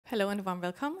Hello and warm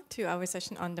welcome to our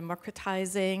session on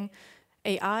democratizing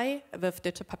AI with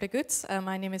digital public goods.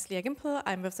 My name is Lea Gimpel.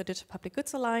 I'm with the Digital Public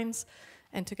Goods Alliance,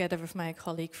 and together with my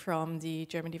colleague from the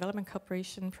German Development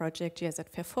Corporation project GIZ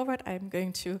Fair Forward, I'm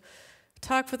going to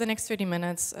talk for the next 30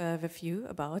 minutes with you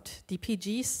about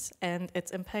DPGs and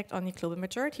its impact on the global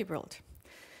majority world.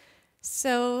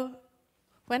 So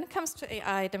when it comes to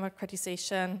AI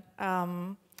democratization,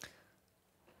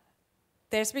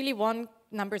 there's really one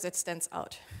number that stands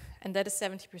out, and that is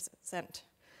 70%.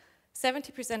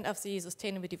 70% of the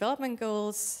Sustainable Development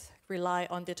Goals rely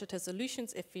on digital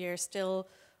solutions if we still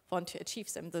want to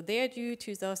achieve them. So they are due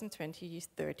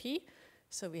 2020-30,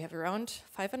 so we have around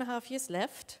 5.5 years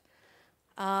left,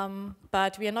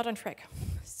 but we are not on track.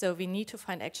 So we need to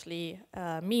find actually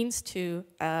means to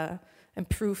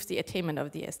improve the attainment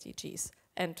of the SDGs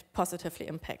and positively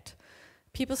impact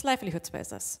people's livelihoods by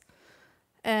this.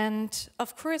 And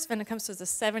of course, when it comes to the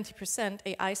 70%,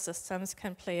 AI systems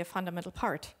can play a fundamental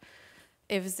part.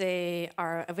 If they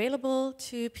are available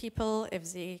to people,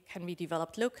 if they can be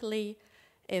developed locally,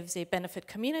 if they benefit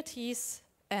communities,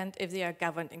 and if they are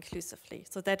governed inclusively.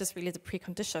 So that is really the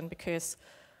precondition, because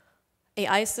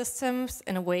AI systems,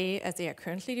 in a way as they are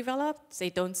currently developed, they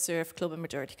don't serve global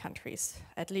majority countries,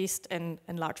 at least in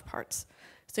large parts.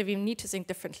 So we need to think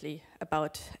differently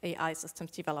about AI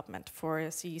systems development for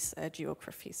these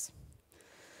geographies.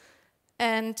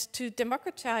 And to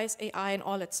democratize AI in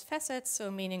all its facets, so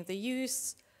meaning the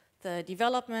use, the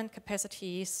development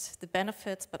capacities, the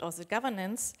benefits, but also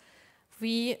governance,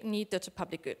 we need digital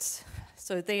public goods.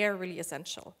 So they are really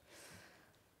essential.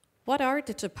 What are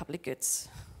digital public goods?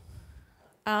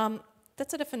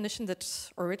 That's a definition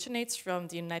that originates from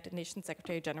the United Nations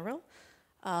Secretary General.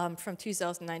 From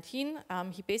 2019,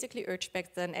 he basically urged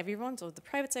back then everyone, so the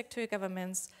private sector,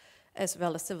 governments, as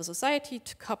well as civil society,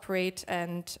 to cooperate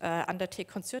and undertake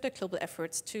concerted global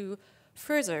efforts to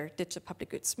further digital public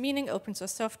goods, meaning open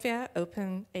source software,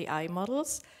 open AI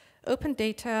models, open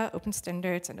data, open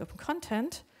standards, and open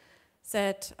content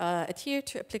that adhere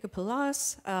to applicable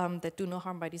laws, that do no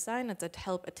harm by design, and that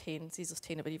help attain the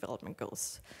Sustainable Development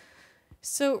Goals.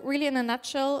 So really, in a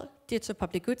nutshell, digital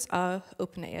public goods are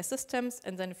open AI systems,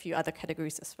 and then a few other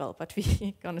categories as well, but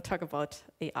we're going to talk about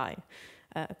AI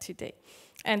today.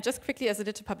 And just quickly, as a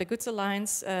Digital Public Goods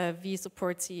Alliance, we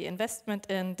support the investment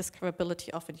in discoverability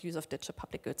of and use of digital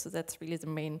public goods. So that's really the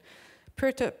main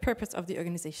purpose of the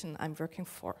organization I'm working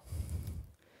for.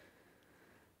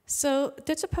 So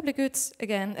digital public goods,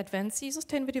 again, advance the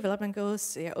Sustainable Development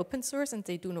Goals. They are open source and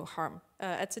they do no harm.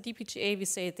 At the DPGA, we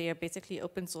say they are basically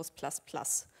open source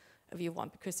plus, if you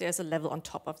want, because there's a level on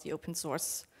top of the open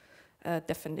source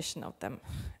definition of them.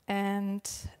 And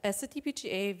as the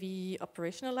DPGA, we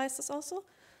operationalize this also.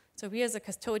 So we are the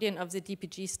custodian of the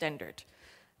DPG standard.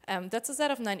 That's a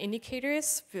set of 9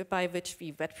 indicators by which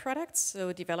we vet products.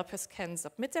 So developers can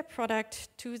submit their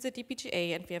product to the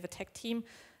DPGA, and we have a tech team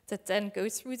that then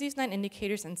goes through these 9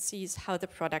 indicators and sees how the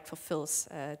product fulfills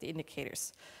the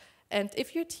indicators. And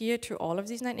if you adhere to all of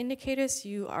these 9 indicators,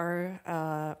 you are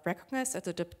recognized as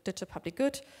a digital public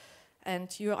good,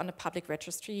 and you are on a public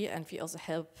registry, and we also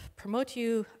help promote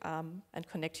you and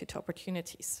connect you to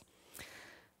opportunities.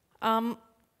 When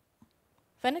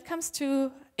it comes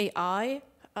to AI,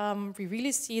 we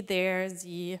really see there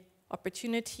the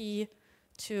opportunity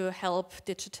to help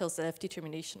digital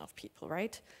self-determination of people,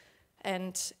 right?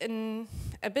 And in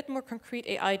a bit more concrete,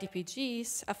 AI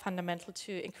DPGs are fundamental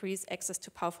to increase access to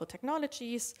powerful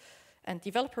technologies and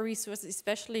developer resources,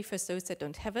 especially for those that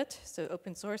don't have it. So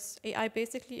open source AI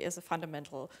basically is a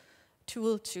fundamental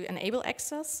tool to enable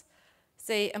access.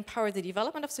 They empower the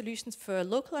development of solutions for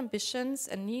local ambitions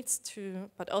and needs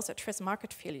but also address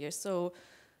market failure. So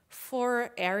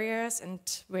for areas and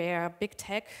where big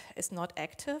tech is not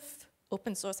active,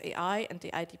 open source AI and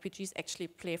AI DPGs actually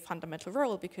play a fundamental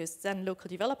role, because then local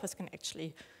developers can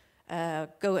actually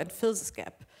go and fill this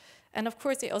gap. And of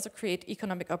course, they also create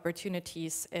economic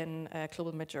opportunities in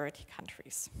global majority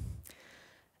countries.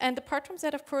 And apart from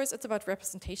that, of course, it's about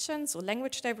representation, so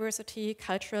language diversity,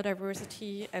 cultural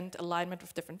diversity, and alignment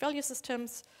with different value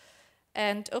systems.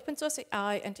 And open source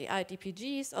AI and AI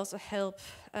DPGs also help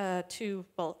to,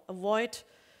 well, avoid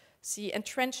the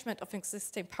entrenchment of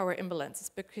existing power imbalances,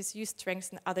 because you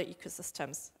strengthen other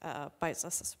ecosystems by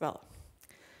this as well.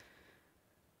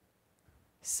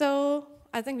 So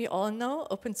I think we all know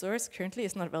open source currently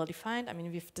is not well defined. I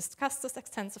mean, we've discussed this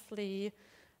extensively.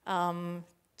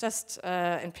 Just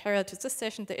in parallel to this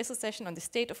session, there is a session on the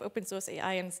state of open source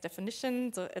AI and its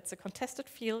definition. So it's a contested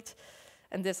field,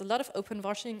 and there's a lot of open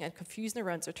washing and confusion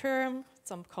around the term.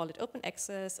 Some call it open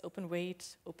access, open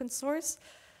weight, open source.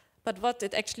 But what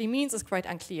it actually means is quite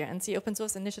unclear, and the Open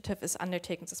Source Initiative is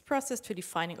undertaking this process to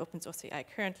defining open source AI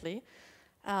currently,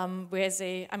 where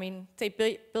they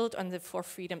build on the 4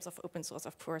 freedoms of open source,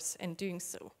 of course, in doing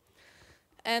so.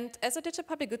 And as a Digital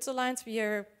Public Goods Alliance, we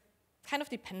are kind of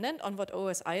dependent on what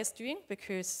OSI is doing,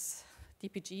 because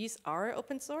DPGs are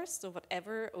open source, so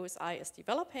whatever OSI is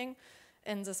developing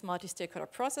in this multi-stakeholder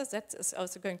process, that is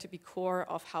also going to be core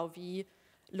of how we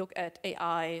look at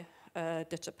AI,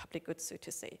 digital public goods, so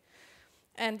to say.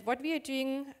 And what we are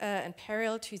doing in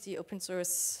parallel to the open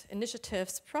source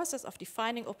initiative's process of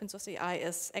defining open source AI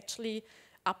is actually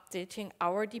updating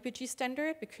our DPG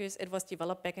standard, because it was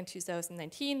developed back in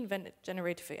 2019 when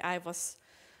generative AI was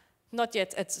not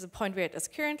yet at the point where it is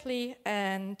currently,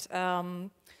 and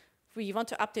we want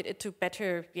to update it to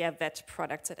better vet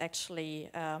products that actually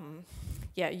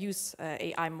use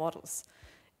AI models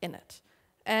in it.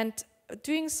 And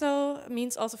doing so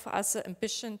means also for us the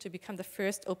ambition to become the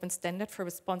first open standard for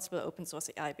responsible open source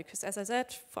AI, because as I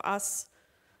said, for us,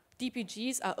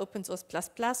 DPGs are open source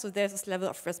 ++, so there's this level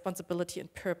of responsibility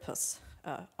and purpose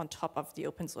on top of the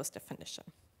open source definition.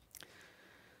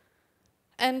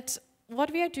 And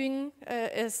what we are doing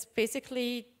is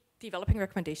basically developing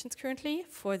recommendations currently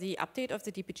for the update of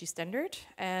the DPG standard.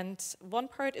 And one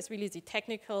part is really the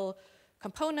technical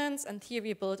components, and here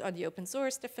we build on the open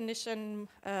source definition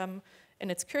in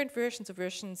its current version, so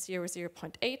version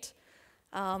 0.0.8.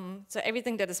 So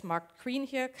everything that is marked green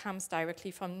here comes directly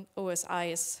from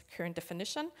OSI's current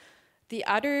definition. The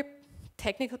other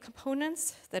technical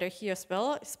components that are here as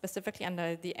well, specifically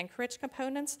under the Anchorage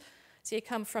components, they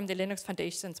come from the Linux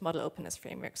Foundation's model openness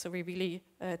framework. So we really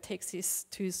take these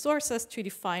 2 sources to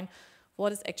define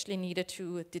what is actually needed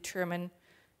to determine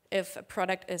if a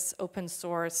product is open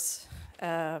source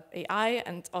AI,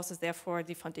 and also therefore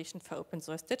the foundation for open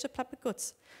source digital public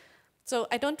goods. So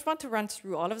I don't want to run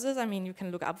through all of this. I mean, you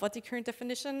can look up what the current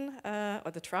definition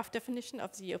or the draft definition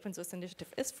of the open source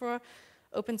initiative is for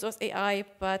open source AI,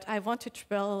 but I want to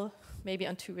dwell maybe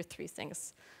on 2 or 3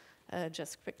 things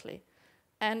just quickly.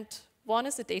 And one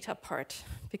is the data part,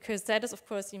 because that is, of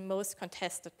course, the most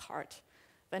contested part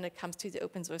when it comes to the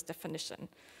open source definition.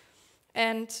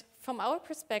 And from our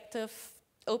perspective,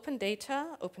 open data,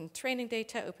 open training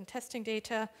data, open testing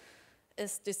data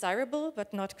is desirable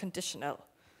but not conditional.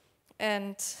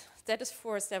 And that is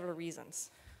for several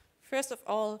reasons. First of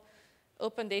all,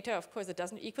 open data, of course, it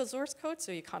doesn't equal source code,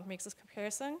 so you can't make this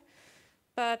comparison.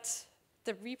 But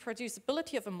the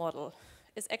reproducibility of a model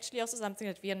is actually also something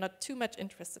that we are not too much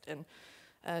interested in,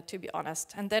 to be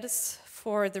honest. And that is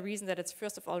for the reason that it's,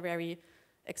 first of all, very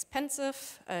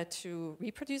expensive to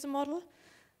reproduce a model.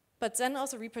 But then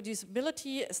also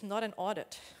reproducibility is not an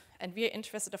audit. And we are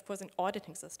interested, of course, in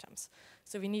auditing systems.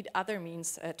 So we need other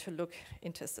means to look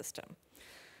into a system.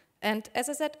 And as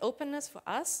I said, openness for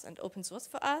us and open source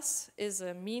for us is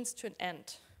a means to an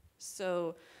end.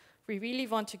 So we really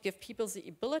want to give people the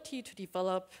ability to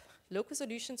develop local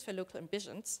solutions for local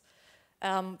ambitions,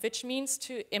 which means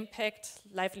to impact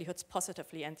livelihoods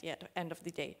positively at the end of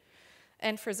the day.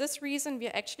 And for this reason, we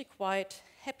are actually quite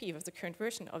happy with the current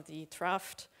version of the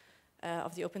draft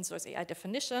of the open source AI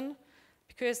definition,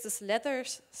 because this leather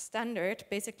standard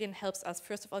basically helps us,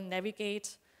 first of all,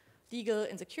 navigate legal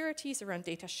insecurities around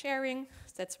data sharing.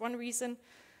 That's one reason.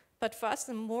 But for us,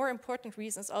 the more important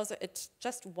reason is also it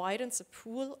just widens the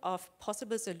pool of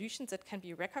possible solutions that can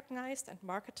be recognized and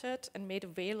marketed and made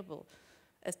available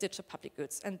as digital public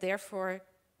goods, and therefore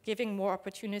giving more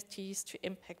opportunities to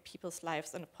impact people's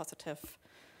lives in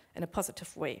a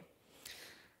positive way.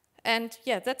 And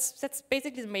yeah, that's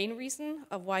basically the main reason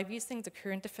of why we think the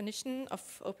current definition of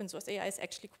open source AI is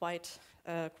actually quite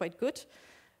good.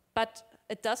 But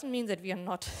it doesn't mean that we are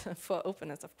not for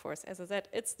openness, of course. As I said,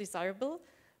 it's desirable,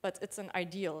 but it's an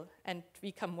ideal, and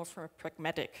we come more from a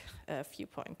pragmatic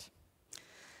viewpoint.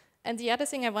 And the other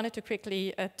thing I wanted to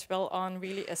quickly dwell on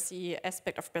really is the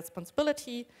aspect of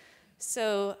responsibility.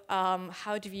 So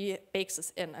how do we bake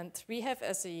this in? And we have,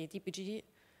 as a DPG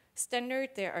standard,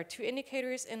 there are 2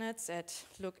 indicators in it that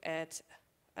look at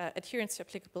adherence to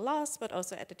applicable laws, but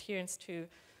also at adherence to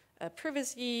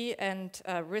privacy and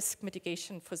risk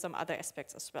mitigation for some other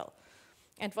aspects as well.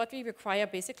 And what we require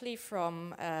basically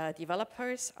from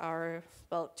developers are,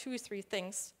 well, 2 or 3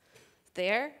 things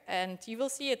there. And you will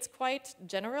see it's quite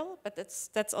general, but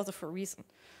that's also for a reason.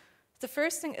 The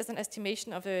first thing is an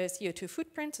estimation of a CO2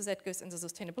 footprint, so that goes in the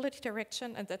sustainability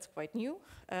direction, and that's quite new,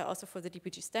 also for the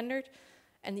DPG standard.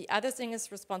 And the other thing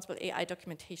is responsible AI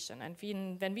documentation. And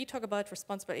when we talk about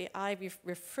responsible AI, we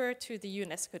refer to the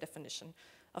UNESCO definition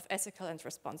of ethical and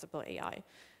responsible AI.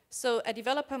 So a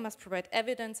developer must provide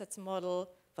evidence that the model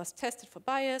was tested for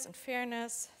bias and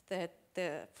fairness,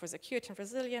 for security and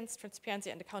resilience, transparency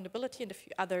and accountability, and a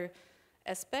few other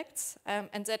aspects,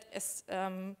 and that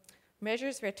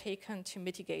measures were taken to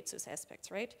mitigate those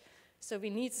aspects, right? So we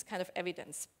need this kind of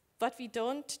evidence. What we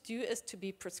don't do is to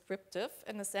be prescriptive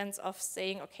in the sense of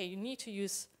saying, okay, you need to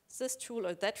use this tool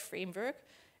or that framework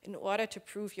in order to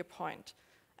prove your point.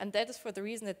 And that is for the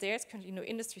reason that there's currently no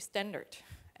industry standard.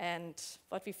 And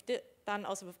what we've done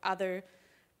also with other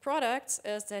products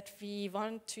is that we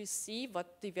want to see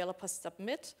what developers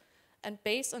submit, and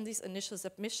based on these initial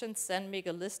submissions, then make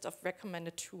a list of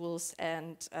recommended tools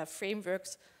and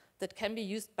frameworks that can be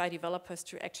used by developers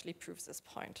to actually prove this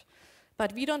point.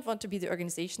 But we don't want to be the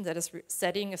organization that is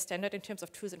setting a standard in terms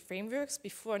of tools and frameworks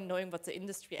before knowing what the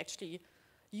industry actually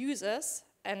uses,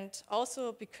 and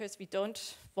also because we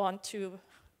don't want to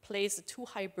place a too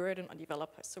high burden on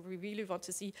developers. So we really want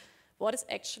to see what is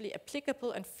actually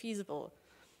applicable and feasible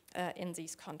in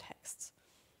these contexts.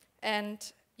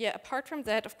 And yeah, apart from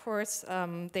that, of course,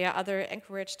 there are other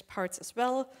encouraged parts as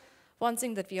well. One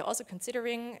thing that we are also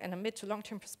considering in a mid to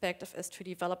long-term perspective is to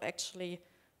develop actually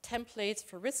templates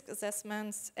for risk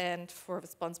assessments and for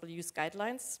responsible use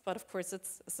guidelines. But of course,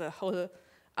 it's a whole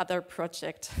other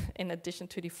project in addition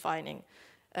to defining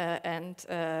and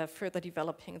further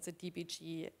developing the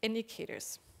DPGA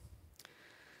indicators.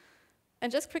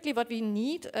 And just quickly what we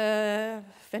need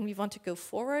when we want to go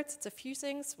forward, it's a few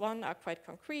things. One are quite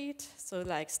concrete, so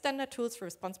like standard tools for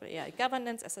responsible AI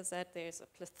governance. As I said, there's a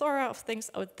plethora of things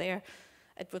out there.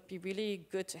 It would be really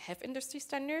good to have industry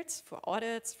standards for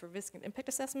audits, for risk and impact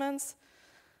assessments.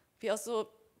 We also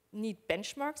need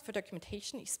benchmarks for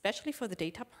documentation, especially for the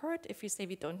data part, if we say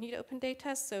we don't need open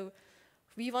data. So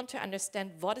we want to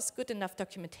understand what is good enough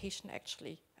documentation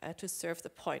actually to serve the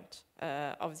point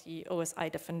of the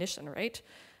OSI definition, right?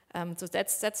 So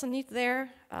that's a need there.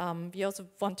 We also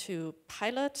want to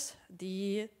pilot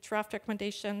the draft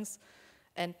recommendations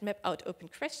and map out open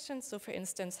questions. So for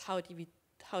instance, how do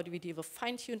we deal with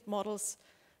fine-tuned models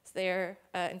there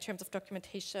in terms of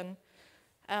documentation?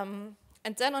 And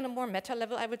then on a more meta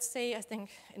level, I would say, I think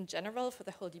in general, for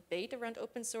the whole debate around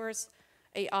open source,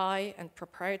 AI and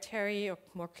proprietary or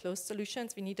more closed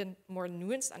solutions, we need a more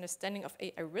nuanced understanding of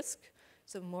AI risk,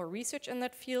 so more research in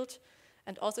that field,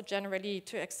 and also generally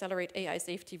to accelerate AI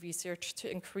safety research to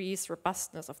increase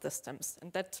robustness of systems.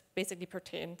 And that basically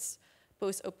pertains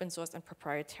both open source and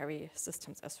proprietary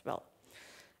systems as well.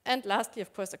 And lastly,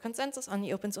 of course, a consensus on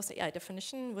the open source AI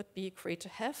definition would be great to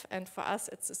have, and for us,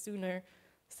 it's the sooner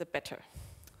the better.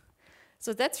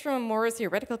 So that's from a more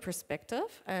theoretical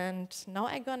perspective, and now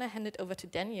I'm gonna hand it over to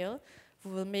Daniel, who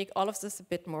will make all of this a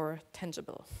bit more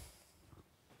tangible.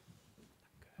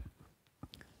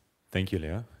 Thank you,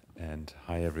 Lea, and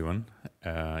hi, everyone.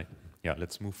 Yeah,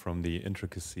 let's move from the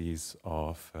intricacies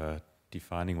of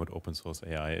defining what open source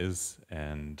AI is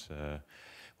and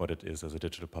what it is as a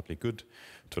digital public good,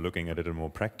 to looking at it in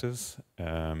more practice.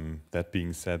 That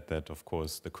being said, that of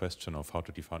course the question of how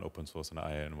to define open source and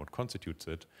AI and what constitutes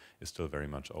it is still very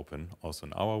much open, also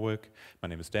in our work. My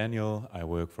name is Daniel. I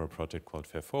work for a project called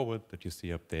Fair Forward that you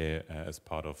see up there as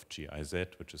part of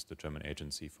GIZ, which is the German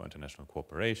Agency for International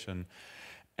Cooperation.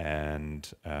 And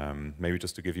maybe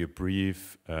just to give you a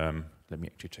brief, let me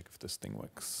actually check if this thing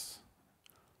works.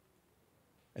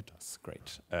 It does,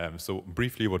 great. So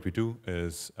briefly what we do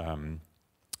is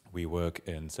we work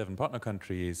in 7 partner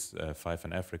countries, 5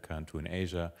 in Africa and 2 in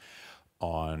Asia,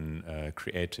 on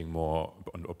creating more,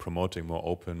 or promoting more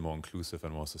open, more inclusive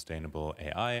and more sustainable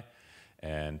AI.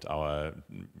 And our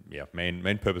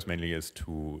main purpose mainly is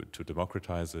to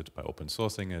democratize it by open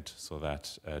sourcing it so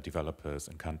that developers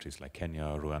in countries like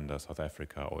Kenya, Rwanda, South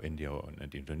Africa, or India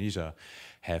and Indonesia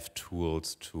have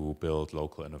tools to build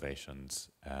local innovations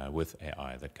with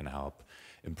AI that can help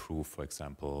improve, for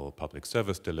example, public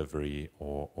service delivery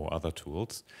or other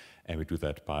tools. And we do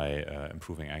that by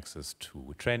improving access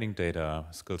to training data,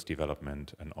 skills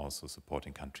development, and also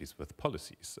supporting countries with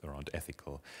policies around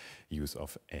ethical use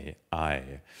of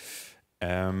AI.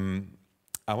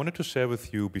 I wanted to share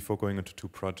with you, before going into 2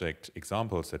 project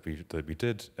examples that we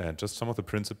did, just some of the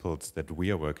principles that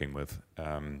we are working with,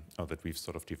 or that we've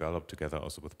sort of developed together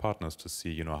also with partners to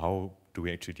see, you know, how do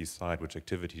we actually decide which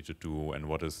activity to do and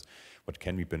what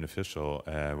can be beneficial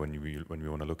when we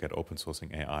want to look at open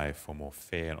sourcing AI for more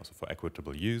fair and also for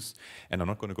equitable use. And I'm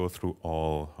not going to go through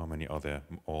how many are there,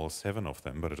 all 7 of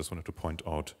them, but I just wanted to point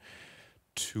out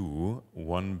 2.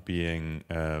 One being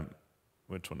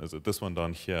which one is it? This one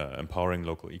down here, empowering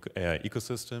local AI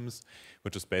ecosystems,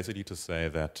 which is basically to say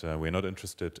that we're not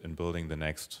interested in building the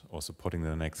next or supporting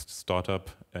the next startup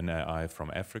in AI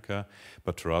from Africa,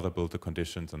 but to rather build the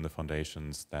conditions and the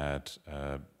foundations that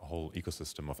a whole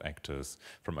ecosystem of actors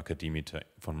from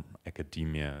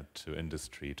academia to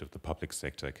industry to the public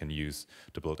sector can use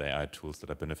to build AI tools that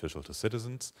are beneficial to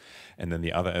citizens. And then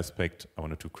the other aspect I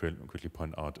wanted to quickly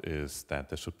point out is that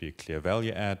there should be a clear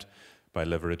value add by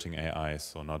leveraging AI,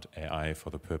 so not AI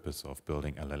for the purpose of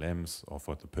building LLMs or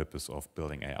for the purpose of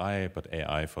building AI, but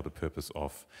AI for the purpose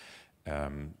of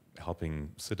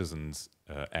helping citizens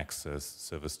access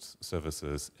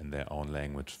services in their own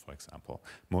language, for example,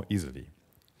 more easily.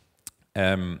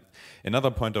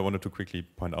 Another point I wanted to quickly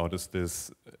point out is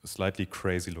this slightly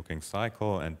crazy looking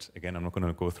cycle, and again I'm not going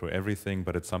to go through everything,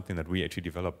 but it's something that we actually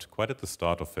developed quite at the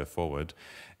start of Fair Forward,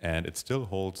 and it still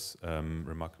holds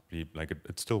remarkably, like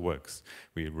it still works.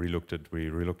 We relooked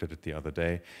at it the other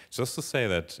day, just to say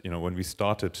that, you know, when we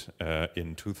started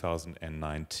in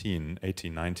 2019,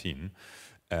 18-19,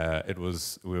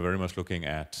 we were very much looking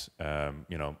at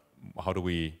you know,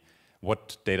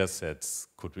 what data sets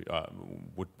could we,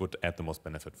 would add the most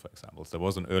benefit, for example. So there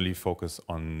was an early focus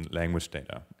on language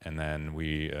data, and then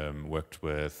we worked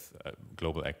with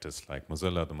global actors like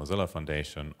Mozilla, the Mozilla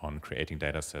Foundation, on creating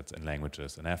data sets in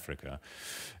languages in Africa,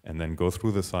 and then go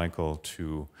through the cycle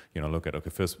to, you know, look at, okay,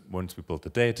 first, once we build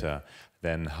the data,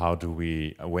 then how do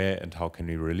we, where and how can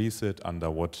we release it,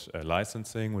 under what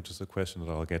licensing, which is a question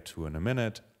that I'll get to in a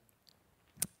minute.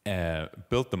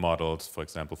 Build the models, for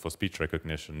example, for speech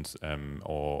recognitions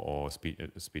or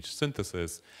speech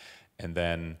synthesis, and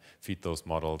then feed those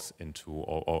models into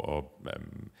or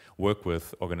work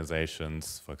with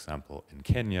organizations, for example, in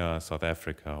Kenya, South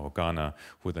Africa, or Ghana,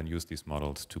 who then use these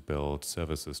models to build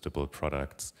services, to build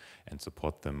products, and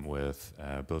support them with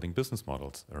building business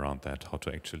models around that, how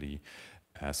to actually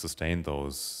sustain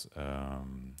those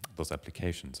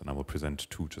applications. And I will present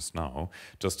two just now,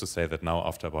 just to say that now,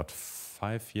 after about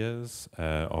 5 years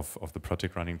of the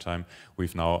project running time, we're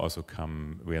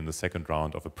in the second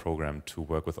round of a program to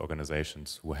work with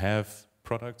organizations who have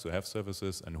products, who have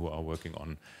services, and who are working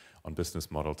on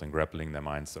business models and grappling their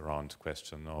minds around the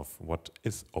question of what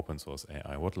is open source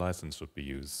AI, what license should we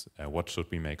use, what should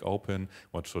we make open,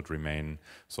 what should remain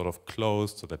sort of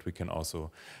closed, so that we can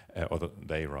also,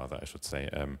 they rather, I should say,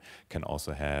 can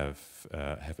also have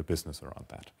a business around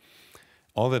that.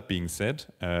 All that being said,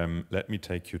 let me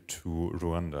take you to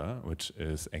Rwanda, which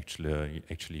is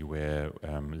actually where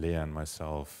Lea and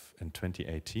myself in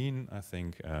 2018, I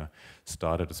think,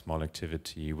 started a small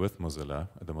activity with Mozilla,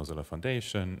 the Mozilla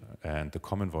Foundation, and the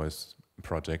Common Voice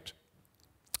project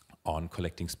on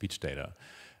collecting speech data.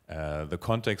 The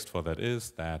context for that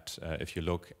is that if you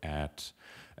look at,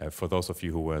 for those of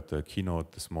you who were at the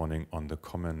keynote this morning on the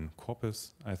Common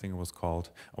Corpus, I think it was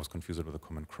called, I was confused with the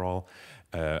Common Crawl,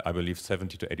 I believe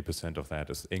 70 to 80% of that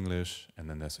is English, and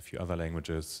then there's a few other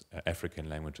languages. African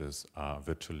languages are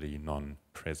virtually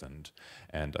non-present,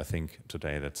 and I think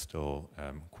today that's still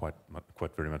quite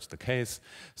very much the case.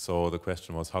 So the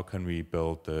question was, how can we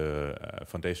build the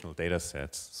foundational data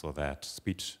sets so that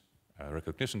speech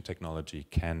recognition technology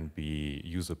can be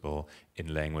usable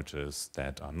in languages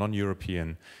that are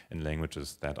non-European, in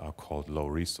languages that are called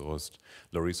low-resourced.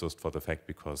 Low-resourced for the fact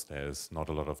because there's not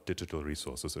a lot of digital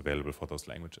resources available for those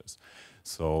languages.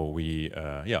 So we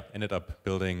ended up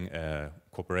building a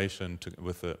cooperation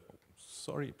with the,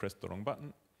 sorry, pressed the wrong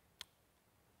button.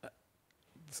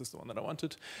 This is the one that I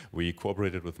wanted. We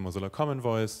cooperated with Mozilla Common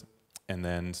Voice, and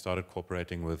then started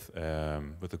cooperating with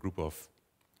a group of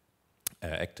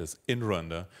actors in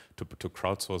Rwanda to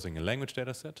crowdsourcing a language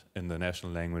data set in the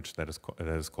national language that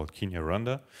is called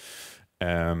Kenya-Rwanda.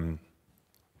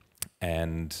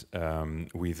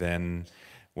 We then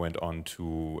went on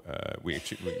to,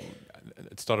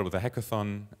 it started with a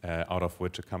hackathon, out of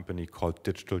which a company called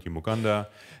Digital Umuganda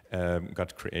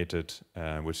got created,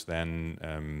 which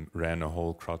then ran a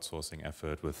whole crowdsourcing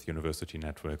effort with university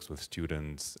networks, with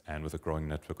students, and with a growing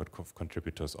network of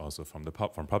contributors also from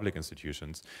public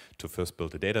institutions to first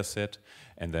build a data set,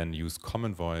 and then use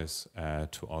Common Voice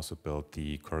to also build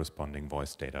the corresponding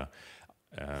voice data,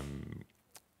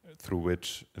 through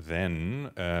which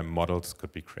then models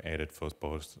could be created for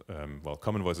both, well,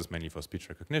 Common Voice is mainly for speech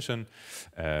recognition,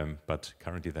 but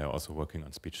currently they're also working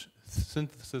on speech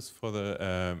synthesis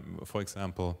for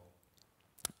example,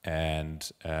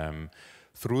 and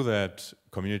through that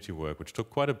community work, which took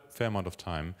quite a fair amount of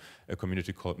time, a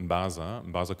community called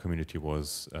Mbaza community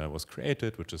was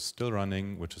created, which is still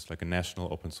running, which is like a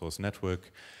national open source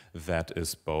network that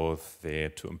is both there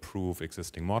to improve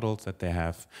existing models that they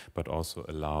have, but also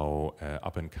allow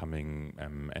up-and-coming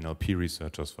NLP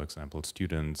researchers, for example,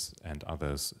 students and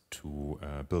others, to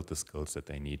build the skills that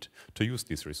they need to use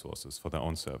these resources for their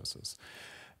own services.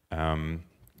 Yeah,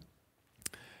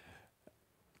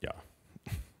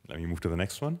 let me move to the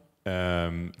next one.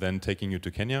 Then taking you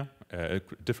to Kenya, a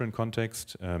different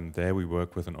context. There we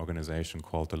work with an organization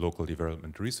called the Local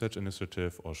Development Research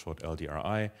Initiative, or short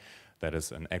LDRI. That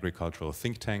is an agricultural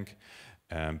think tank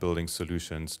building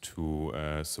solutions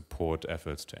to support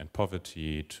efforts to end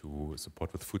poverty, to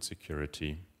support with food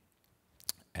security,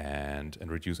 and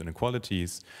reduce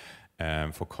inequalities.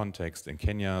 For context, in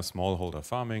Kenya, smallholder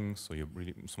farming, so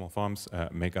small farms,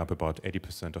 make up about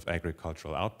 80% of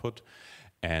agricultural output,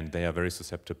 and they are very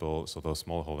susceptible, so those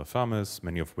smallholder farmers,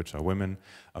 many of which are women,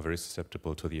 are very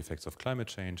susceptible to the effects of climate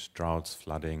change, droughts,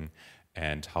 flooding,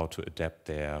 and how to adapt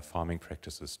their farming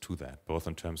practices to that, both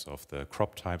in terms of the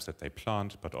crop types that they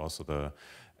plant, but also the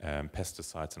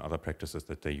pesticides and other practices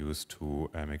that they use to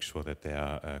make sure that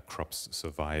their crops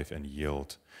survive and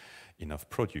yield enough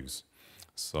produce.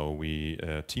 So we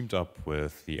teamed up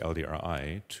with the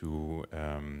LDRI to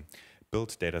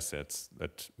build data sets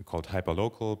that we called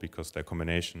hyperlocal, because they're a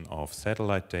combination of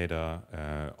satellite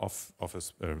data of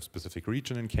a specific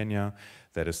region in Kenya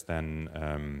that is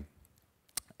then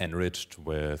enriched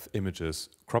with images,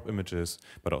 crop images,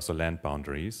 but also land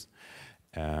boundaries.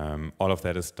 All of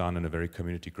that is done in a very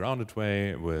community-grounded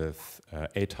way with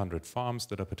 800 farms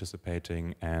that are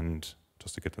participating, and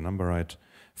just to get the number right,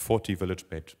 40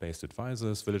 village-based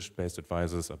advisors. Village-based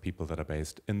advisors are people that are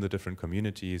based in the different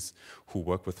communities who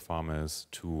work with farmers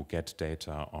to get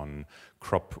data on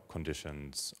crop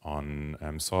conditions, on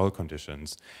soil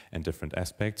conditions, and different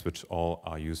aspects, which all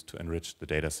are used to enrich the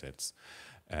data sets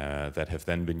that have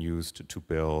then been used to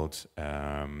build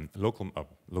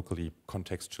locally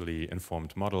contextually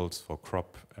informed models for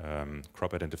crop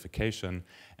identification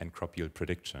and crop yield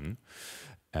prediction.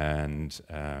 And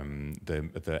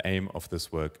the aim of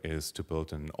this work is to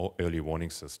build an early warning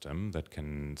system that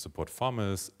can support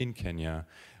farmers in Kenya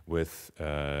with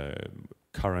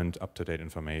current up-to-date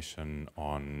information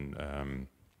on,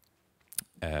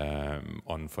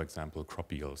 for example,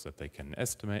 crop yields that they can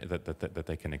estimate, that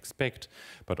they can expect,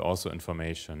 but also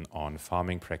information on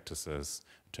farming practices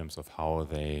in terms of how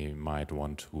they might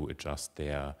want to adjust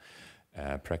their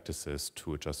practices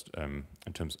to adjust in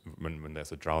terms when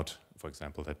there's a drought, for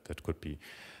example, that could be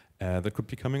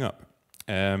coming up.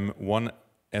 One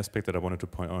aspect that I wanted to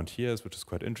point out here is, which is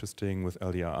quite interesting, with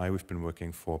LDRI, we've been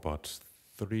working for about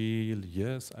 3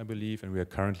 years, I believe, and we are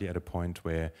currently at a point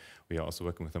where we are also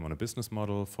working with them on a business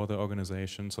model for the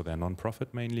organization. So they're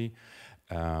non-profit mainly,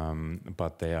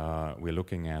 but we're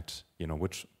looking at,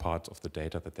 which parts of the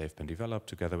data that they've been developed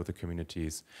together with the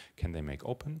communities can they make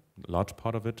open, a large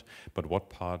part of it, but what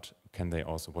part can they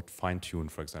also, what fine-tune,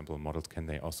 for example, models can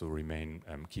they also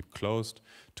keep closed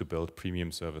to build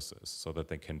premium services, so that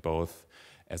they can both,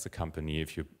 as a company,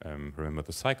 if you remember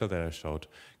the cycle that I showed,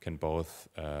 can both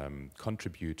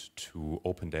contribute to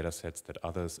open data sets that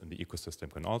others in the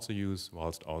ecosystem can also use,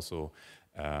 whilst also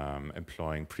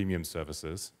employing premium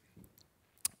services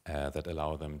that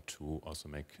allow them to also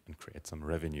make and create some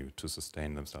revenue to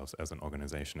sustain themselves as an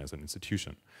organization, as an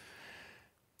institution.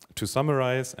 To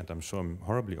summarize, and I'm sure I'm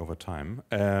horribly over time,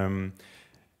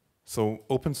 so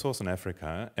open source in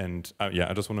Africa, and yeah,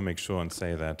 I just want to make sure and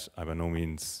say that I by no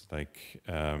means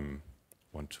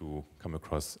want to come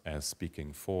across as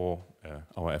speaking for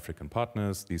our African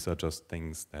partners. These are just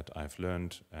things that I've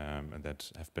learned and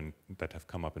that have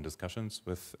come up in discussions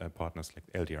with partners like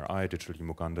LDRI, Digital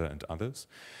Uganda, and others.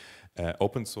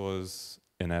 Open source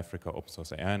in Africa, open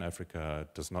source AI in Africa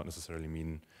does not necessarily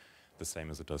mean the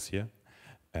same as it does here.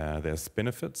 There's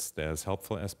benefits, there's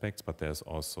helpful aspects, but there's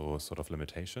also sort of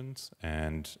limitations.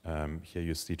 And here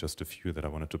you see just a few that I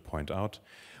wanted to point out.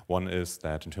 One is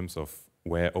that in terms of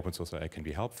where open source AI can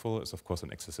be helpful is, of course,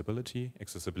 in accessibility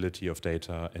of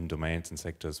data in domains and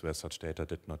sectors where such data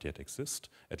did not yet exist,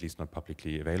 at least not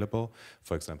publicly available.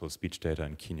 For example, speech data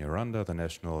in Kinyarwanda, the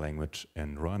national language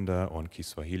in Rwanda, or in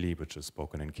Kiswahili, which is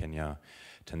spoken in Kenya,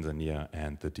 Tanzania,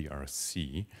 and the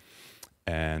DRC.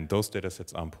 And those data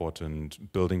sets are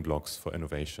important building blocks for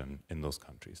innovation in those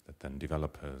countries that then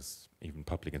developers, even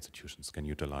public institutions, can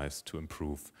utilize to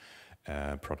improve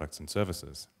products and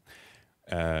services.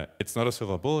 It's not a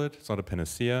silver bullet, it's not a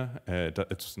panacea,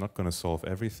 it's not going to solve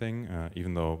everything,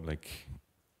 even though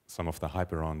some of the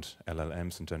hype around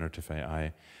LLMs and generative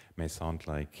AI may sound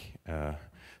like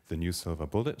the new silver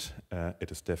bullet. It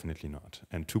is definitely not.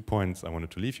 And 2 points I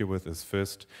wanted to leave you with is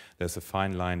first, there's a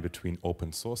fine line between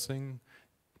open sourcing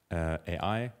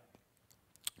AI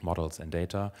models and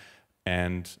data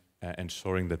and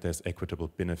ensuring that there's equitable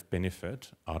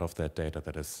benefit out of that data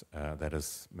that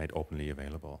is made openly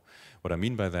available. What I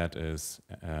mean by that is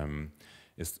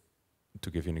to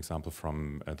give you an example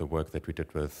from the work that we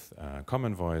did with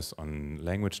Common Voice on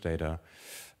language data,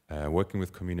 working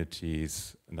with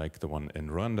communities like the one in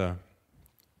Rwanda.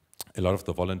 A lot of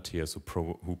the volunteers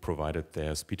who provided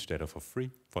their speech data for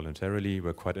free voluntarily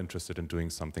were quite interested in doing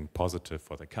something positive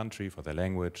for their country, for their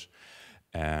language.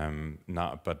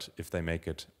 But if they make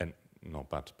it,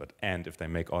 and if they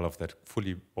make all of that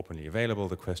fully openly available,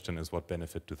 the question is, what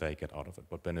benefit do they get out of it?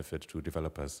 What benefit do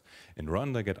developers in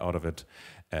Rwanda get out of it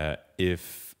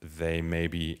if they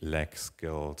maybe lack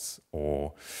skills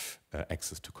or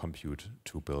access to compute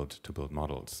to build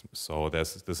models? So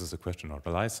this is a question of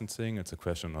licensing. It's a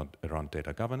question around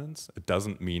data governance. It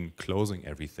doesn't mean closing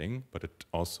everything, but it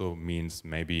also means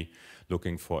maybe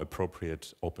looking for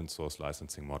appropriate open source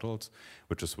licensing models,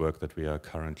 which is work that we are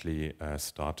currently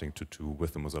starting to do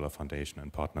with the Mozilla Foundation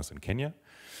and partners in Kenya.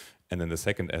 And then the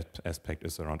second aspect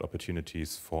is around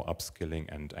opportunities for upskilling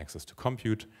and access to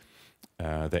compute.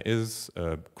 There is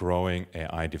a growing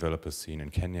AI developer scene in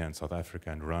Kenya and South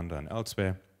Africa and Rwanda and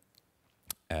elsewhere,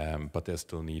 but there's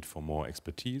still need for more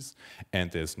expertise, and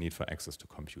there's need for access to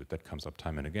compute. That comes up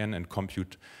time and again, and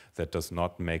compute that does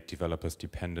not make developers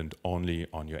dependent only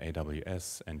on your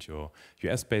AWS and your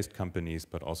US-based companies,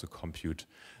 but also compute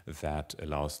that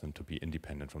allows them to be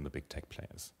independent from the big tech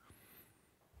players.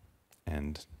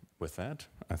 And with that,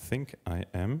 I think I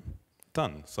am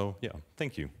done. So yeah,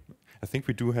 thank you. I think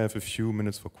we do have a few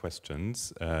minutes for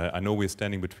questions. I know we're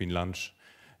standing between lunch,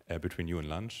 between you and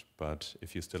lunch, but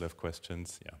if you still have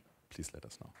questions, yeah, please let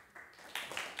us know.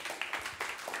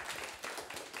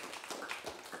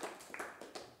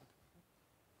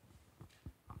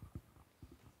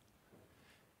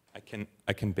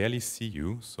 I can barely see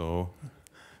you, so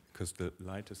because the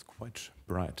light is quite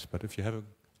bright. But if you have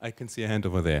I can see a hand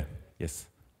over there. Yes.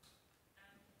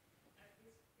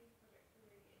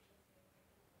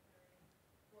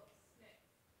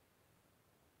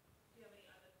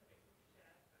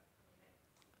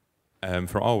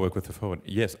 For our work with the forward,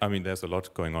 yes, I mean, there's a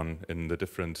lot going on in the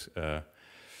different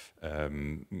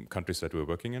countries that we're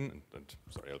working in. And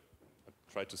sorry, I'll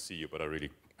try to see you, but I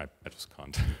just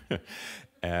can't.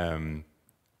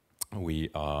 We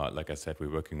are, like I said,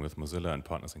 we're working with Mozilla and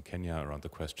partners in Kenya around the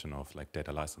question of like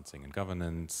data licensing and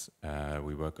governance.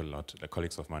 We work a lot,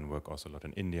 colleagues of mine work also a lot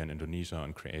in India and Indonesia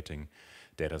on creating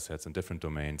data sets in different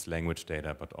domains, language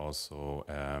data, but also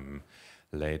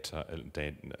data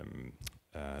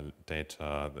that,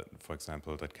 for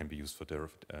example, that can be used for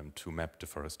to map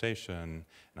deforestation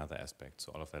and other aspects.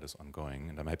 So all of that is ongoing,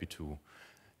 and I'm happy to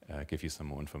give you some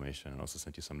more information and also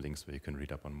send you some links where you can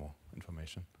read up on more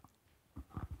information.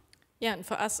 Yeah, and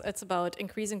for us, it's about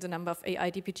increasing the number of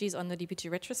AI DPGs on the DPG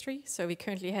registry. So we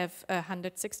currently have around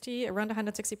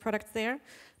 160 products there.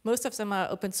 Most of them are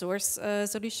open source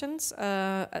solutions,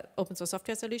 open source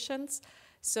software solutions.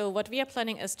 So what we are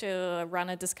planning is to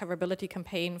run a discoverability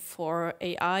campaign for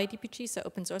AI DPG, so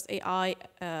open source AI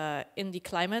in the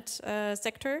climate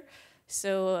sector.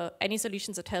 So any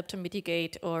solutions that help to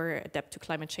mitigate or adapt to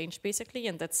climate change, basically,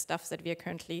 and that's stuff that we are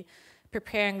currently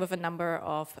preparing with a number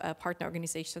of partner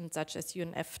organizations such as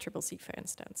UNFCCC, for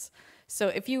instance. So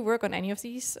if you work on any of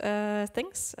these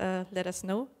things, let us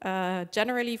know.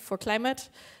 Generally for climate,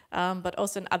 but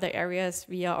also in other areas,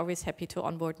 we are always happy to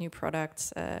onboard new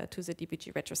products to the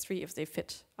DPG registry if they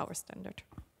fit our standard.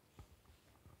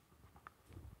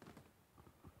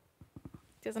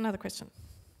 There's another question.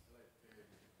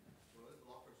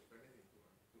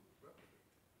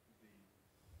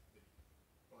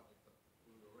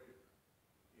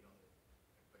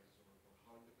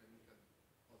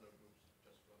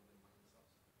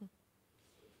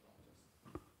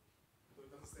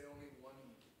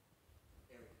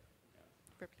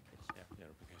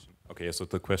 Okay, so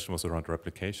the question was around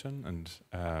replication, and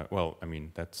well, I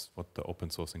mean, that's what the open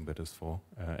sourcing bit is for.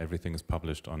 Everything is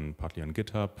published partly on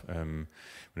GitHub. When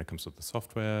it comes to the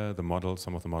software, the models,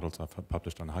 some of the models are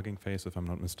published on Hugging Face, if I'm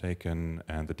not mistaken,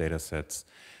 and the data sets,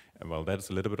 well, that is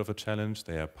a little bit of a challenge.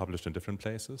 They are published in different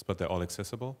places, but they're all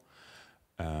accessible.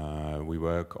 We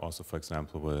work also, for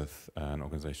example, with an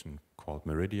organization called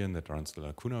Meridian that runs the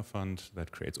Lacuna Fund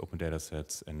that creates open data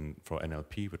sets for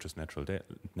NLP, which is natural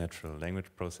language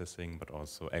processing, but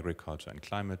also agriculture and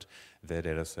climate. Their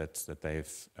data sets that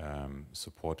they've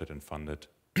supported and funded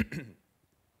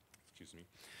excuse me,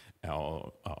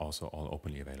 are also all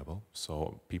openly available.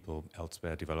 So people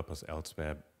elsewhere, developers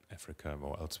elsewhere, Africa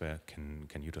or elsewhere,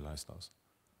 can utilize those.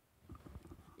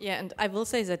 Yeah, and I will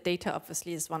say that data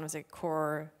obviously is one of the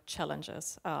core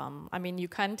challenges. I mean, you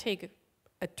can take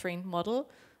a trained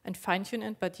model and fine-tune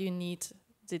it, but you need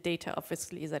the data,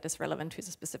 obviously, that is relevant to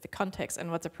the specific context.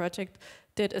 And what the project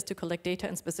did is to collect data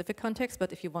in specific context,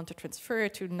 but if you want to transfer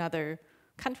it to another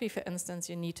country, for instance,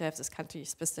 you need to have this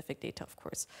country-specific data, of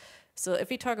course. So if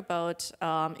we talk about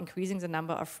increasing the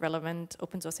number of relevant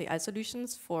open source AI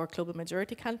solutions for global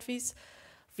majority countries,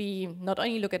 we not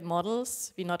only look at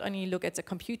models, we not only look at the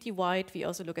compute divide, we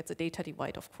also look at the data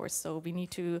divide, of course. So we need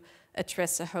to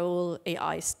address the whole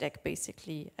AI stack,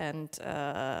 basically, and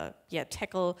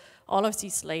tackle all of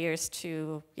these layers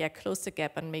to close the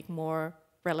gap and make more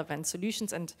relevant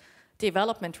solutions and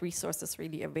development resources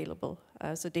really available.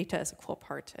 So data is a core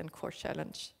part and core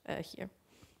challenge here.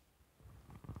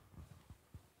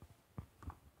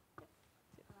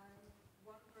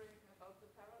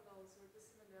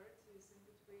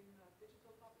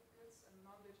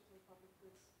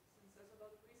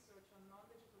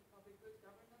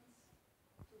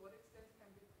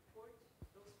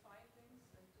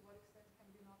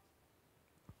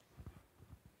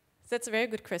 That's a very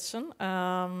good question.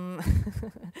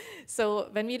 So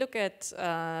when we look at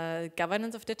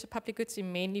governance of digital public goods, we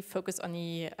mainly focus on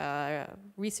the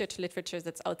research literature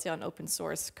that's out there on open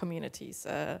source communities,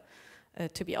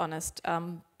 to be honest.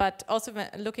 But also when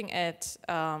looking at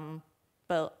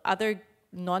other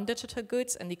non-digital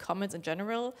goods and the commons in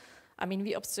general, I mean,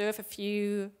 we observe a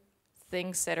few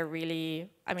things that are really,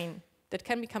 I mean, that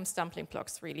can become stumbling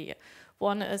blocks, really.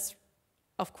 One is,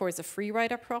 of course, a free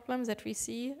rider problem that we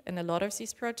see in a lot of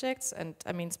these projects. And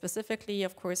I mean, specifically,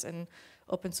 of course, in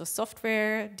open source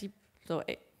software,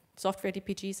 software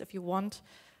DPGs, if you want.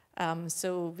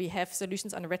 So we have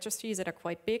solutions on registries that are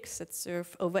quite big, that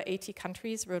serve over 80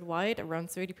 countries worldwide, around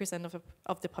 30%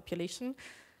 of the population.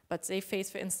 But they face,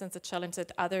 for instance, a challenge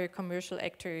that other commercial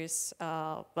actors,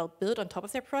 build on top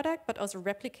of their product, but also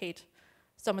replicate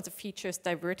some of the features,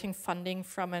 diverting funding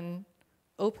from an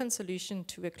open solution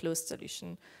to a closed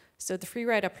solution. So the free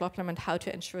rider problem and how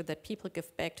to ensure that people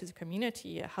give back to the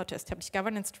community, how to establish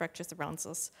governance structures around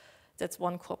this, that's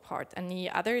one core part. And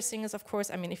the other thing is, of course,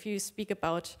 I mean, if you speak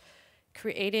about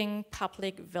creating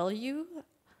public value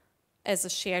as a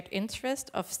shared interest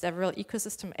of several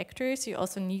ecosystem actors, you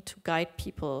also need to guide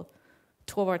people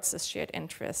towards this shared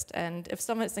interest. And if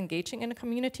someone is engaging in a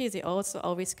community, they also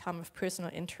always come with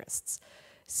personal interests.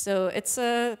 So it's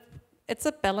a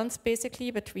balance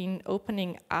basically between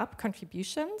opening up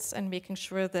contributions and making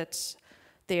sure that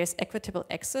there's equitable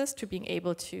access to being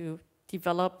able to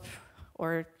develop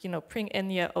or bring in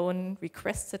your own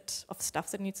requests of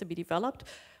stuff that needs to be developed,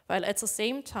 while at the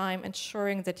same time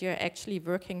ensuring that you're actually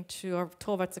working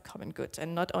towards a common good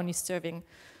and not only serving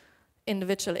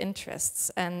individual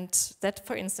interests. And that,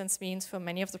 for instance, means for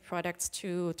many of the products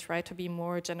to try to be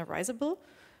more generalizable.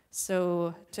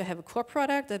 So to have a core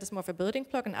product that is more of a building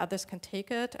block and others can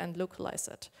take it and localize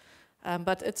it.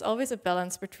 But it's always a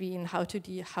balance between how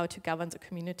to govern the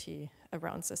community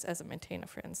around this as a maintainer,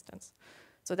 for instance.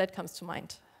 So that comes to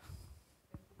mind.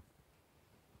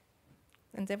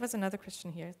 And there was another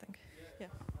question here, I think. Yeah.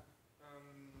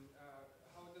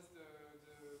 How does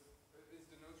is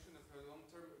the notion of a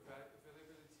long-term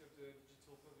availability of the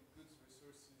digital public goods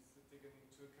resources taken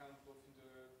into account both in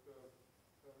the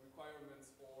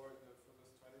requirements or the further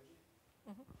strategy?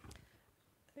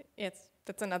 Mm-hmm. Yes,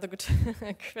 that's another good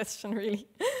question, really.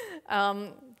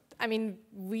 I mean,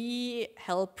 we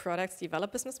help products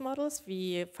develop business models.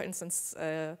 We, for instance,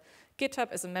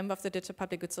 GitHub is a member of the Digital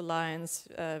Public Goods Alliance.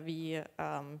 We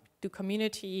do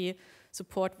community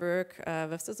support work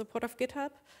with the support of GitHub.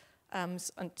 And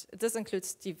this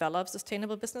includes develop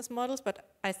sustainable business models, but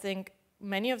I think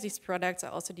many of these products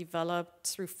are also developed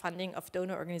through funding of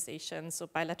donor organizations, so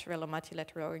bilateral or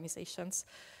multilateral organizations.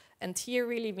 And here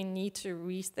really we need to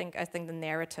rethink, I think, the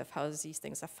narrative, how these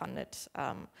things are funded.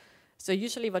 So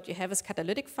usually what you have is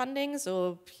catalytic funding,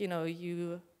 so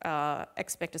you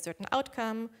expect a certain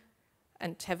outcome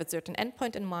and have a certain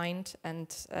endpoint in mind,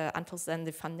 and until then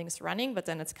the funding is running, but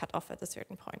then it's cut off at a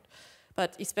certain point.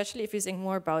 But especially if you think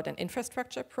more about an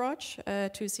infrastructure approach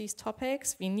to these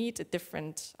topics, we need a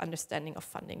different understanding of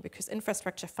funding, because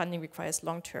infrastructure funding requires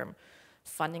long-term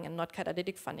funding and not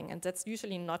catalytic funding, and that's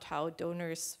usually not how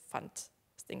donors fund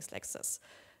things like this.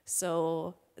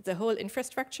 So the whole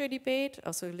infrastructure debate,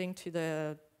 also linked to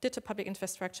the digital public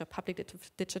infrastructure, public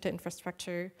digital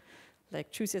infrastructure,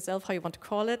 like choose yourself how you want to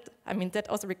call it. I mean, that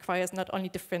also requires not only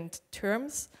different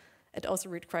terms it also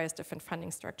requires different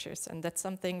funding structures, and that's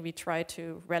something we try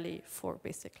to rally for,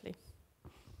 basically.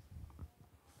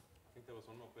 I think there was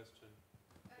one more question.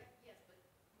 Yes, but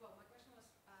well, my question was,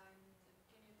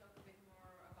 can you talk a bit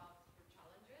more about your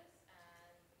challenges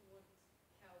and what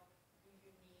help do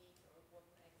you need, or what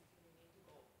next do you need to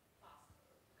go faster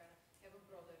to kind of have a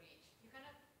broader reach? You kind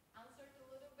of answered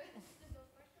a little bit those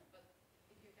questions, but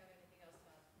if you have anything else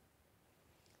to add.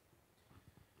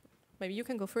 Maybe you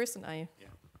can go first and I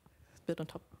build on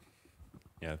top.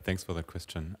 Yeah, thanks for that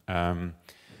question. Again,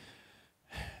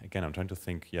 I'm trying to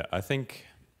think. Yeah, I think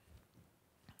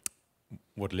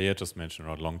what Lea just mentioned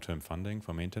about long-term funding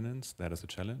for maintenance, that is a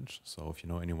challenge. So if you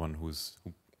know anyone who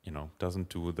doesn't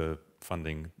do the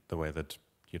funding the way that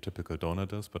your typical donor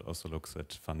does, but also looks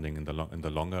at funding in the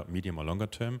longer, medium or longer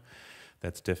term,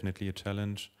 that's definitely a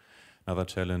challenge. Another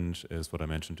challenge is what I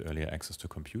mentioned earlier, access to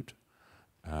compute.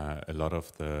 A lot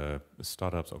of the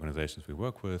startups, organizations we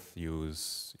work with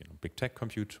use big tech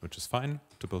compute, which is fine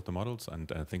to build the models,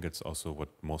 and I think it's also what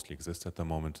mostly exists at the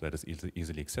moment that is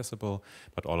easily accessible,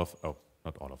 but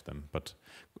not all of them, but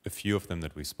a few of them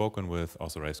that we've spoken with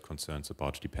also raised concerns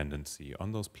about dependency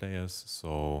on those players.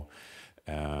 So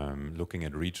looking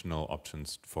at regional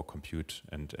options for compute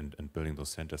and building those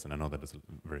centers, and I know that is a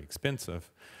very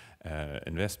expensive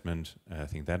investment. I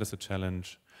think that is a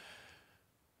challenge.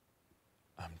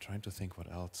 I'm trying to think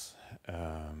what else.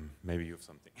 Maybe you have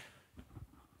something.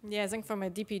 Yeah, I think from a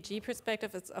DPG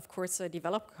perspective, it's of course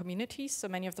developed communities. So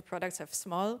many of the products have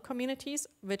small communities,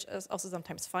 which is also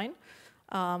sometimes fine.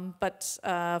 But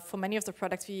for many of the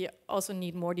products, we also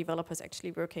need more developers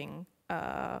actually working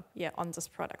on these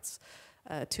products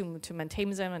to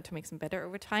maintain them and to make them better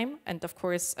over time. And of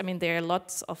course, I mean, there are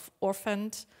lots of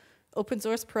orphaned open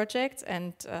source projects,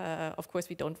 and of course,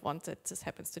 we don't want that this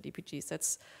happens to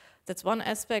DPGs. That's one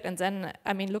aspect. And then,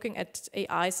 I mean, looking at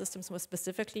AI systems more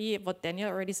specifically, what Daniel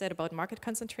already said about market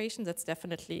concentration, that's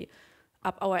definitely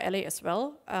up our alley as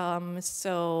well.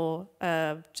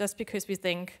 Just because we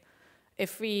think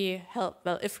if we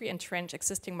entrench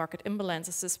existing market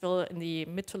imbalances, this will, in the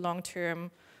mid to long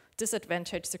term,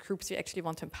 disadvantage the groups we actually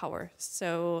want to empower.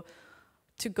 So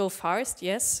to go fast,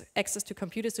 yes, access to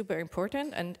compute is super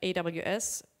important, and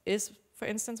AWS is, for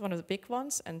instance, one of the big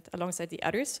ones, and alongside the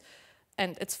others.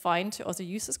 And it's fine to also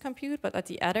use this compute, but on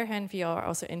the other hand, we are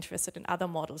also interested in other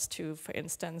models to, for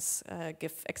instance,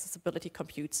 give accessibility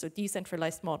compute, so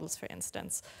decentralized models, for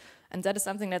instance. And that is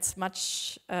something that's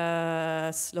much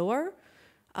slower,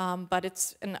 but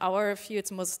it's, in our view,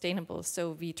 it's more sustainable.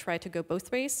 So we try to go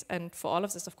both ways, and for all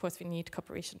of this, of course, we need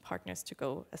cooperation partners to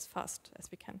go as fast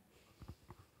as we can.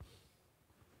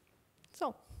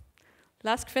 So,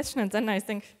 last question, and then I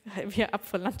think we are up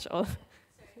for lunch all.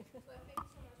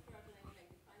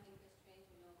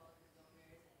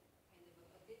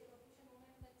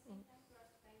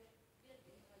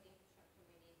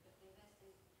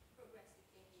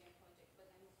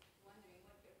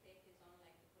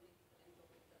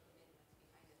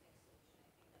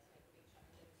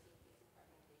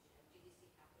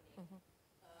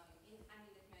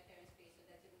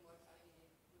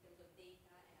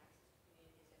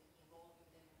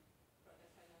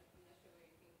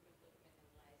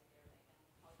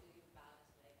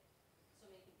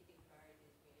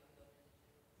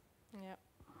 Yeah,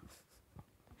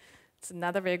 it's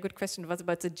another very good question. It was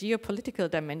about the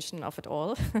geopolitical dimension of it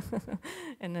all,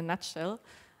 in a nutshell.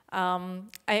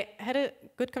 I had a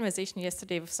good conversation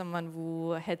yesterday with someone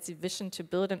who had the vision to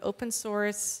build an open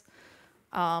source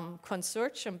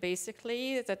consortium,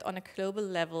 basically, that on a global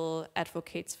level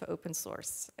advocates for open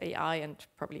source AI and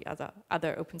probably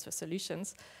other open source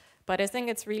solutions. But I think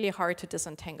it's really hard to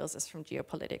disentangle this from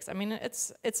geopolitics. I mean,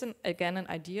 it's again an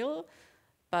ideal.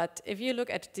 But if you look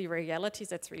at the realities,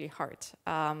 that's really hard.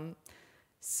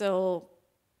 So,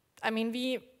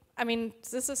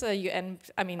 this is a UN.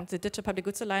 I mean, the Digital Public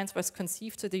Goods Alliance was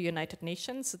conceived to the United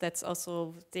Nations. So that's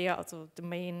also, they are also the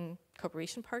main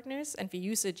cooperation partners, and we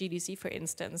use the GDC, for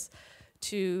instance,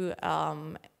 to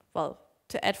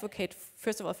advocate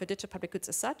first of all for digital public goods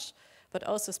as such, but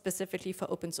also specifically for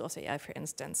open source AI, for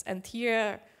instance. And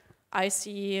here, I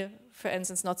see, for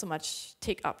instance, not so much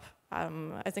take up.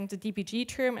 I think the DPG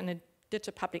term in a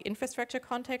digital public infrastructure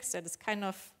context, that is kind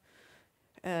of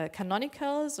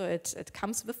canonical, so it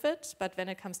comes with it, but when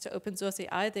it comes to open source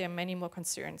AI, there are many more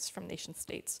concerns from nation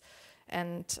states.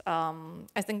 And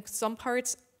I think some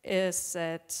parts is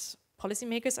that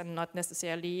policymakers are not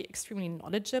necessarily extremely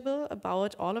knowledgeable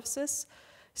about all of this.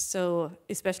 So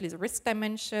especially the risk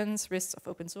dimensions, risks of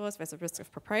open source versus risks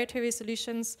of proprietary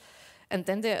solutions. And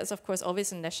then there is, of course,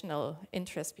 always a national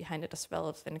interest behind it as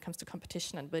well when it comes to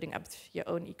competition and building up your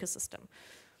own ecosystem.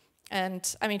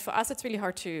 And I mean, for us, it's really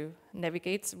hard to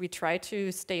navigate. So we try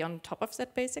to stay on top of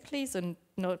that, basically. So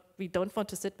no, we don't want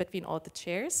to sit between all the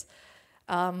chairs.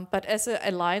 But as an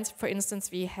alliance, for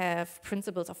instance, we have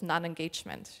principles of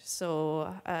non-engagement.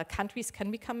 So countries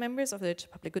can become members of the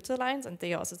Digital Public Goods Alliance, and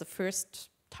they are also the first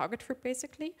target group,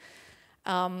 basically.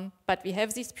 But we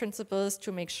have these principles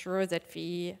to make sure that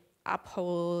we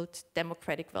uphold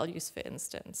democratic values, for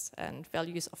instance, and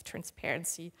values of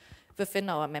transparency within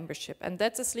our membership. And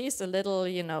that's at least a little,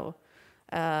 you know,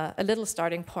 a little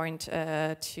starting point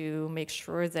to make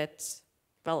sure that,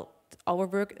 well, our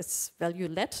work is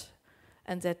value-led,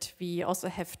 and that we also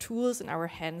have tools in our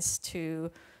hands to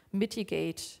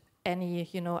mitigate any,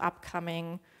 you know,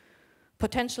 upcoming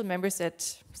potential members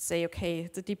that say, okay,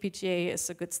 the DPGA is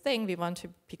a good thing, we want to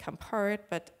become part,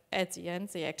 but at the end,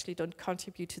 they actually don't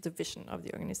contribute to the vision of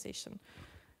the organization.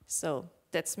 So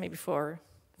that's maybe for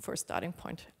a starting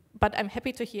point. But I'm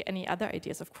happy to hear any other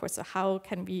ideas, of course. So how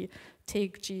can we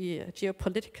take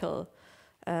geopolitical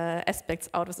aspects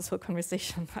out of this whole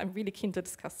conversation? I'm really keen to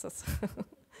discuss this.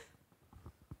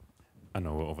 I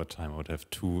know over time I would have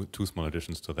two small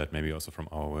additions to that, maybe also from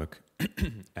our work.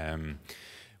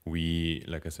 We,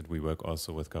 like I said, we work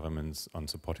also with governments on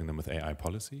supporting them with AI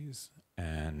policies.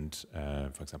 And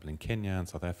for example, in Kenya and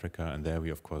South Africa, and there we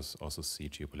of course also see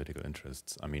geopolitical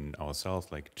interests. I mean,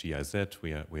 ourselves, like GIZ,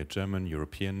 we are German,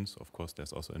 Europeans, of course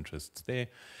there's also interests there,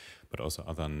 but also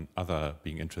other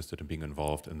being interested and being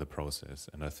involved in the process.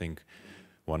 And I think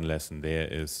one lesson there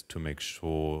is to make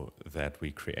sure that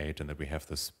we create and that we have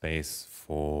the space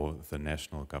for the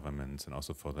national governments and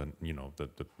also for the, you know,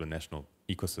 the national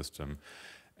ecosystem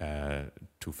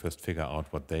to first figure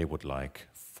out what they would like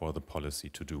for the policy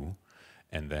to do,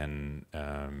 and then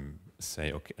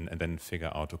say, okay, and then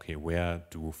figure out, okay, where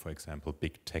do, for example,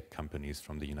 big tech companies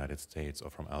from the United States or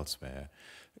from elsewhere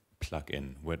plug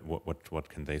in? What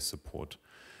can they support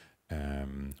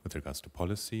with regards to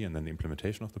policy and then the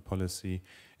implementation of the policy?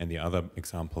 And the other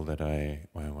example that I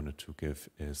wanted to give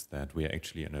is that we are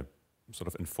actually in a sort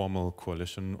of informal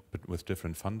coalition with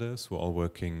different funders who are all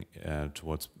working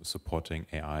towards supporting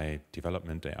AI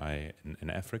development, AI in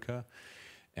Africa.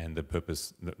 And the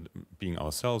purpose being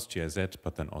ourselves, GIZ,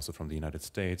 but then also from the United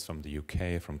States, from the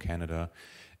UK, from Canada,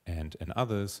 and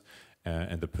others.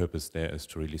 And the purpose there is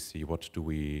to really see what do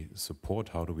we support,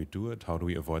 how do we do it, how do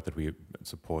we avoid that we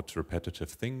support repetitive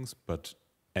things,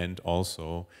 and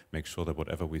also make sure that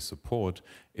whatever we support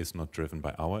is not driven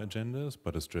by our agendas,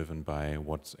 but is driven by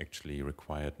what's actually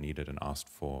required, needed, and asked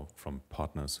for from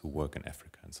partners who work in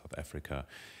Africa, in South Africa,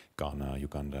 Ghana,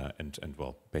 Uganda, and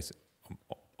well, basically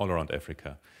all around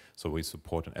Africa. So we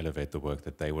support and elevate the work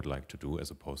that they would like to do as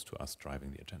opposed to us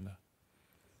driving the agenda.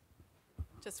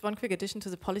 Just one quick addition to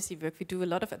the policy work. We do a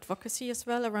lot of advocacy as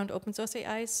well around open source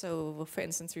AI. So for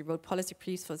instance, we wrote policy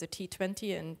briefs for the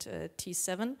T20 and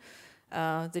T7.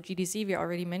 The GDC we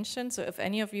already mentioned. So if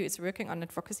any of you is working on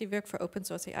advocacy work for open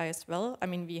source AI as well, I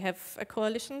mean, we have a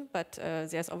coalition, but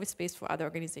there's always space for other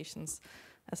organizations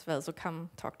as well. So come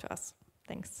talk to us.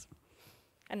 Thanks.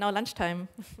 And now lunchtime.